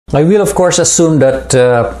I will of course assume that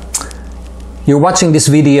you're watching this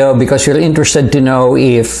video because you're interested to know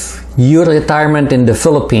if your retirement in the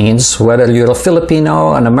Philippines, whether you're a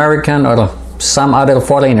Filipino, an American, or some other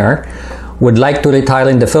foreigner, would like to retire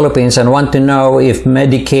in the Philippines and want to know if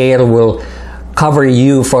Medicare will cover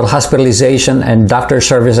you for hospitalization and doctor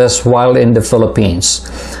services while in the Philippines.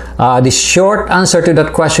 The short answer to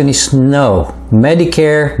that question is no.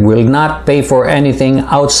 Medicare will not pay for anything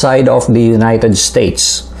outside of the United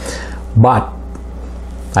States. But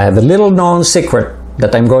I have a little known secret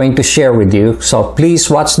that I'm going to share with you, so please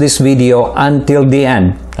watch this video until the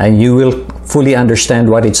end and you will fully understand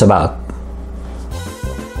what it's about.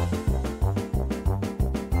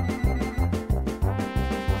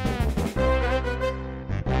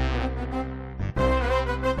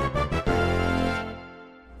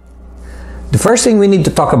 The first thing we need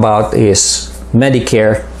to talk about is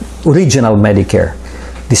Medicare, original Medicare.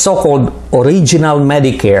 The so-called original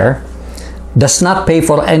Medicare does not pay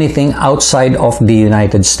for anything outside of the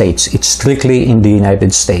United States. It's strictly in the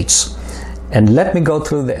United States. And let me go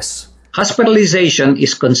through this. Hospitalization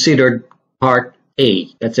is considered Part A.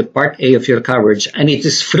 That's a Part A of your coverage, and it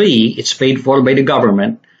is free. It's paid for by the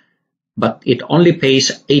government, but it only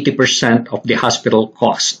pays 80% of the hospital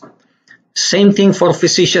cost. Same thing for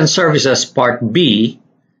physician services, Part B,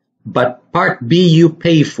 but Part B you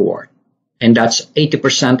pay for, and that's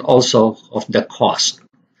 80% also of the cost.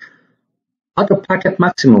 Out-of-pocket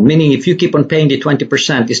maximum, meaning if you keep on paying the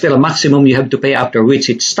 20%, is there a maximum you have to pay after which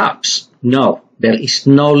it stops? No, there is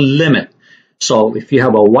no limit. So if you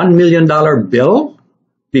have a $1 million bill,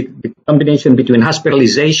 the combination between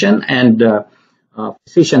hospitalization and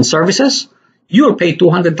physician services, you'll pay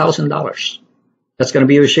 $200,000. That's going to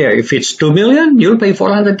be your share. If it's $2 million, you'll pay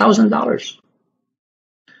 $400,000.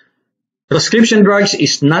 Prescription drugs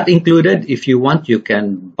is not included. If you want, you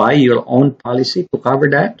can buy your own policy to cover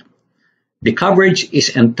that. The coverage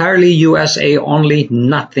is entirely USA only,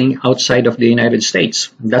 nothing outside of the United States.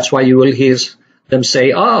 That's why you will hear them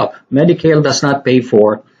say, oh, Medicare does not pay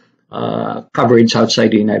for coverage outside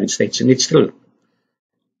the United States. And it's true.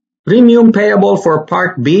 Premium payable for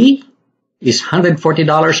Part B is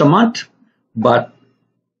 $140 a month, but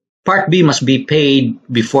Part B must be paid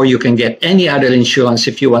before you can get any other insurance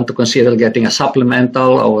if you want to consider getting a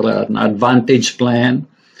supplemental or an advantage plan.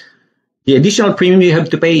 The additional premium you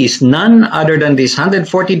have to pay is none other than this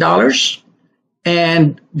 $140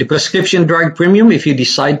 and the prescription drug premium if you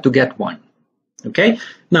decide to get one. Okay?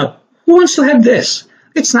 Now, who wants to have this?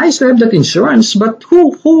 It's nice to have that insurance, but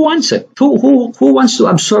who wants it? Who wants to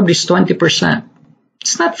absorb this 20%?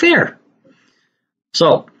 It's not fair.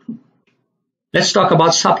 So, let's talk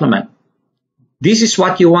about supplement. This is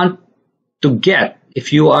what you want to get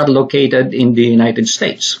if you are located in the United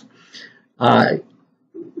States.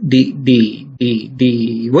 The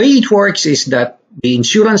way it works is that the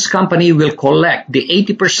insurance company will collect the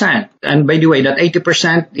 80%. And by the way, that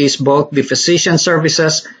 80% is both the physician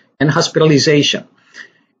services and hospitalization.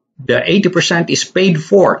 The 80% is paid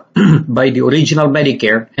for by the original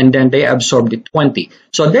Medicare, and then they absorb the 20%.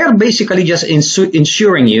 So they're basically just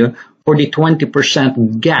insuring you for the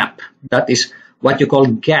 20% gap. That is what you call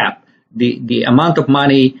gap, the amount of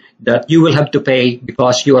money that you will have to pay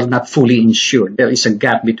because you are not fully insured. There is a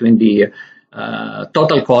gap between the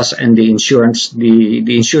total cost and the insurance,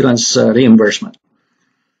 the insurance reimbursement.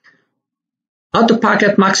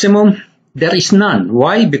 Out-of-pocket maximum, there is none.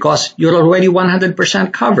 Why? Because you're already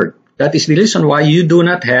 100% covered. That is the reason why you do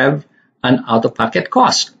not have an out-of-pocket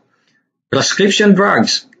cost. Prescription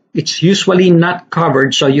drugs, it's usually not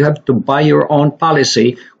covered, so you have to buy your own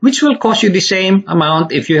policy, which will cost you the same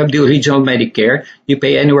amount if you have the original Medicare. You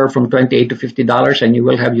pay anywhere from $28 to $50, and you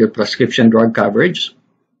will have your prescription drug coverage.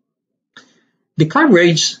 The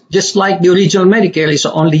coverage, just like the original Medicare, is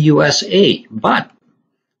only USA, but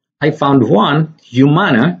I found one,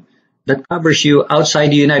 Humana, that covers you outside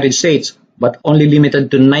the United States, but only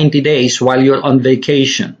limited to 90 days while you're on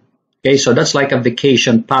vacation. Okay, so that's like a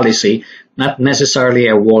vacation policy, not necessarily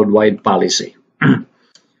a worldwide policy.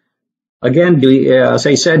 Again, as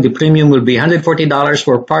I said, the premium will be $140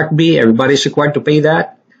 for Part B. Everybody's required to pay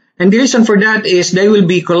that. And the reason for that is they will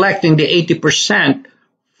be collecting the 80%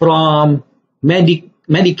 from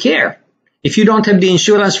Medicare. If you don't have the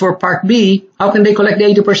insurance for Part B, how can they collect the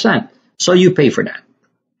 80%? So you pay for that.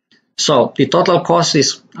 So the total cost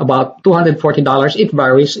is about $240. It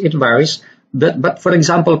varies. But for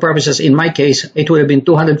example purposes, in my case, it would have been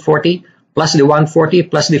 $240 plus the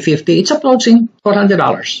 $140 plus the $50. It's approaching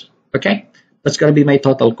 $400. Okay? That's going to be my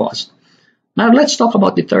total cost. Now let's talk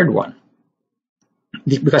about the third one.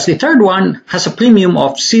 Because the third one has a premium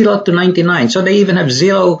of 0 to 99. So they even have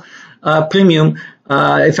zero premium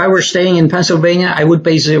If I were staying in Pennsylvania, I would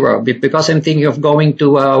pay $0. Because I'm thinking of going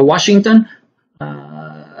to Washington,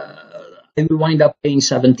 I will wind up paying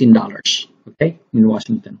 $17, okay, in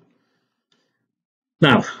Washington.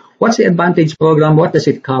 Now, what's the Advantage program? What does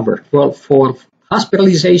it cover? Well, for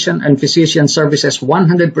hospitalization and physician services,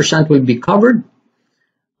 100% will be covered.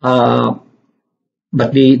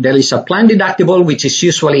 But there is a plan deductible, which is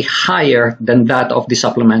usually higher than that of the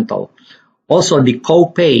supplemental. Also, the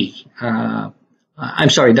copay,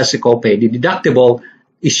 that's the copay. The deductible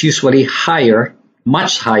is usually higher,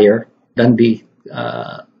 much higher than the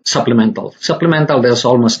supplemental. Supplemental, there's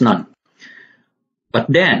almost none. But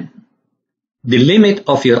then, the limit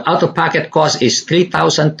of your out-of-pocket cost is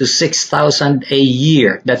 $3,000 to $6,000 a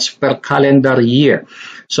year. That's per calendar year.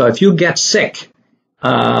 So if you get sick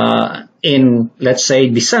in, let's say,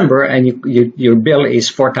 December, and your bill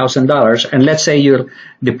is $4,000, and let's say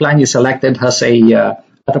the plan you selected has a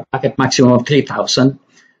out-of-pocket maximum of $3,000,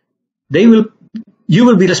 you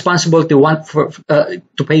will be responsible to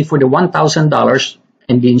pay for the $1,000,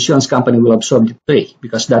 and the insurance company will absorb the $3,000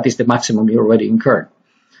 because that is the maximum you already incurred.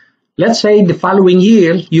 Let's say the following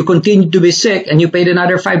year you continue to be sick and you paid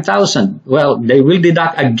another $5,000. Well, they will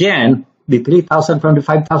deduct again the $3,000 from the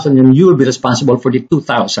 $5,000, and you will be responsible for the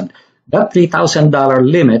 $2,000. That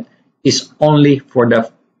 $3,000 limit is only for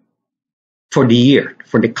the year,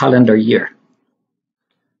 for the calendar year.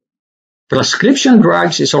 Prescription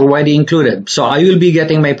drugs is already included. So I will be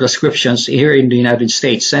getting my prescriptions here in the United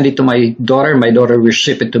States. Send it to my daughter. My daughter will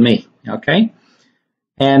ship it to me. Okay?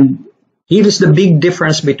 And here is the big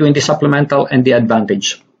difference between the supplemental and the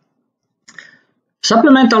Advantage.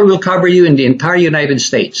 Supplemental will cover you in the entire United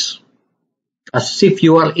States, as if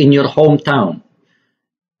you are in your hometown.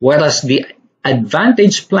 Whereas the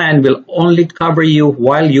Advantage plan will only cover you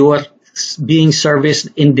while you are being serviced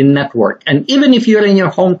in the network. And even if you're in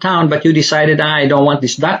your hometown, but you decided, I don't want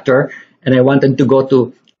this doctor, and I wanted to go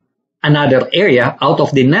to another area out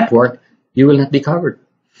of the network, you will not be covered.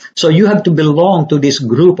 So you have to belong to this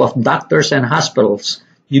group of doctors and hospitals.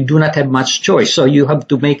 You do not have much choice. So you have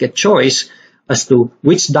to make a choice as to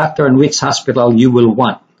which doctor and which hospital you will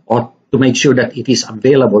want, or to make sure that it is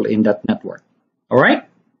available in that network. All right?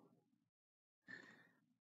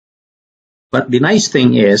 But the nice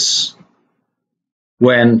thing is,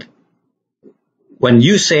 when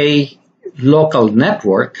you say local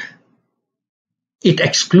network, it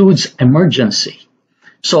excludes emergency.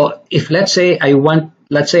 So if let's say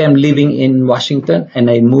I'm living in Washington and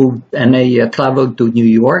I travel to New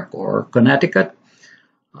York or Connecticut,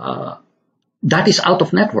 that is out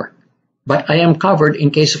of network. But I am covered in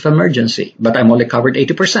case of emergency, but I'm only covered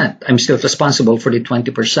 80%. I'm still responsible for the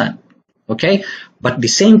 20%. Okay? But the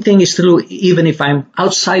same thing is true even if I'm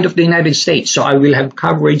outside of the United States. So I will have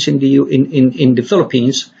coverage in the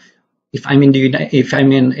Philippines if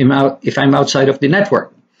I'm outside of the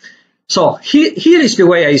network. So here is the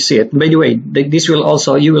way I see it. By the way, you will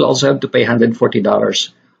also have to pay $140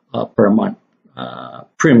 per month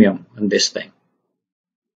premium on this thing.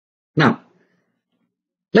 Now,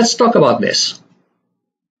 let's talk about this.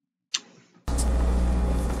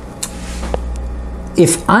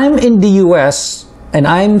 If I'm in the US and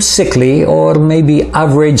I'm sickly, or maybe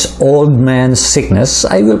average old man sickness,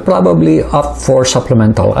 I will probably opt for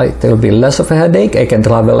supplemental. There will be less of a headache. I can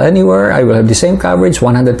travel anywhere. I will have the same coverage,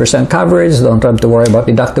 100% coverage. Don't have to worry about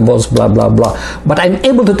deductibles, blah, blah, blah. But I'm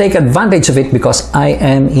able to take advantage of it because I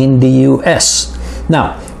am in the US.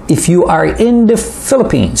 Now, if you are in the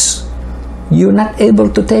Philippines, you're not able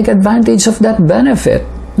to take advantage of that benefit.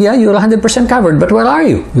 Yeah, you're 100% covered, but where are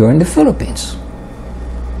you? You're in the Philippines.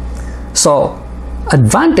 So,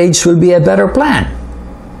 Advantage will be a better plan.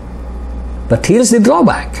 But here's the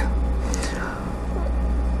drawback.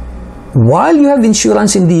 While you have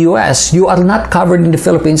insurance in the US, you are not covered in the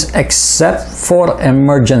Philippines except for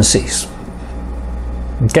emergencies.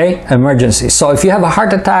 Okay? Emergencies. So if you have a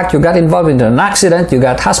heart attack, you got involved in an accident, you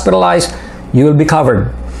got hospitalized, you will be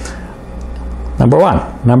covered. Number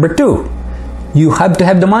one. Number two, you have to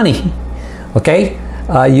have the money. Okay?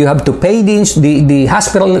 You have to pay the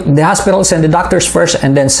hospitals and the doctors first,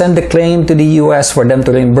 and then send the claim to the US for them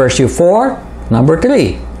to reimburse you for. Number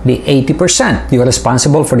three, the 80%. You're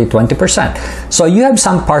responsible for the 20%. So you have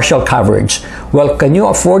some partial coverage. Well, can you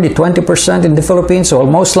afford the 20% in the Philippines? Well,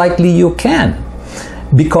 most likely you can.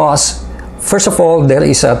 Because, first of all, there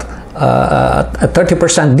is a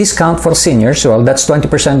 30% discount for seniors. Well, that's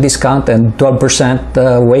 20% discount and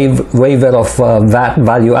 12% waiver of VAT,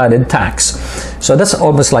 value-added tax. So that's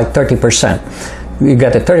almost like 30%. You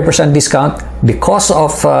get a 30% discount. The cost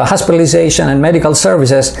of hospitalization and medical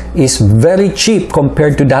services is very cheap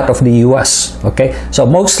compared to that of the US. Okay, so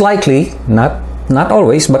most likely, not not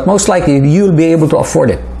always, but most likely you'll be able to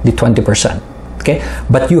afford it, the 20%. Okay,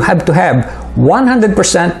 but you have to have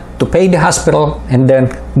 100% to pay the hospital and then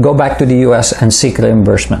go back to the US and seek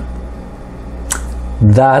reimbursement.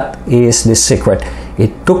 That is the secret.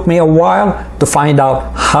 It took me a while to find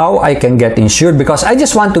out how I can get insured, because I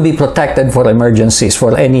just want to be protected for emergencies,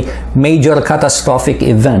 for any major catastrophic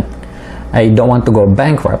event. I don't want to go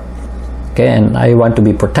bankrupt. Okay, and I want to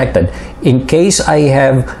be protected in case I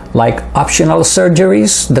have like optional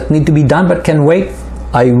surgeries that need to be done but can wait.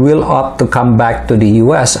 I will opt to come back to the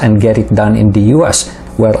US and get it done in the US,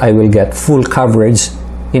 where I will get full coverage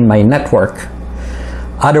in my network.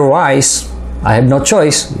 Otherwise, I have no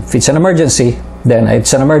choice. If it's an emergency, then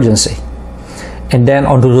it's an emergency. And then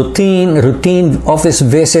on the routine office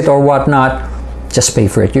visit or whatnot, just pay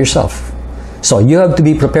for it yourself. So you have to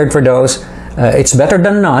be prepared for those. It's better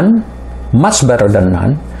than none, much better than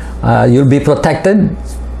none. You'll be protected.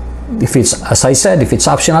 If it's, as I said, if it's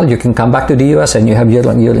optional, you can come back to the US and you have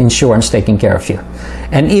your insurance taking care of you.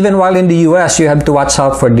 And even while in the US, you have to watch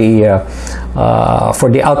out for the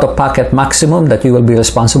out-of-pocket maximum that you will be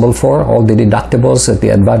responsible for, all the deductibles that the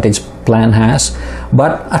Advantage plan has.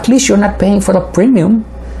 But at least you're not paying for a premium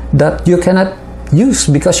that you cannot use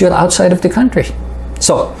because you're outside of the country.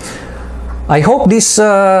 So I hope this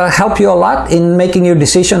helped you a lot in making your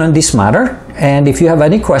decision on this matter. And if you have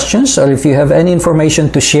any questions or if you have any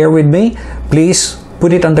information to share with me, please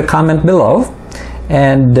put it on the comment below.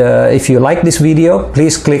 And if you like this video,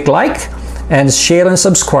 please click like and share and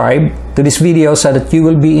subscribe to this video so that you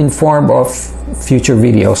will be informed of future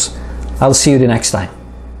videos. I'll see you the next time.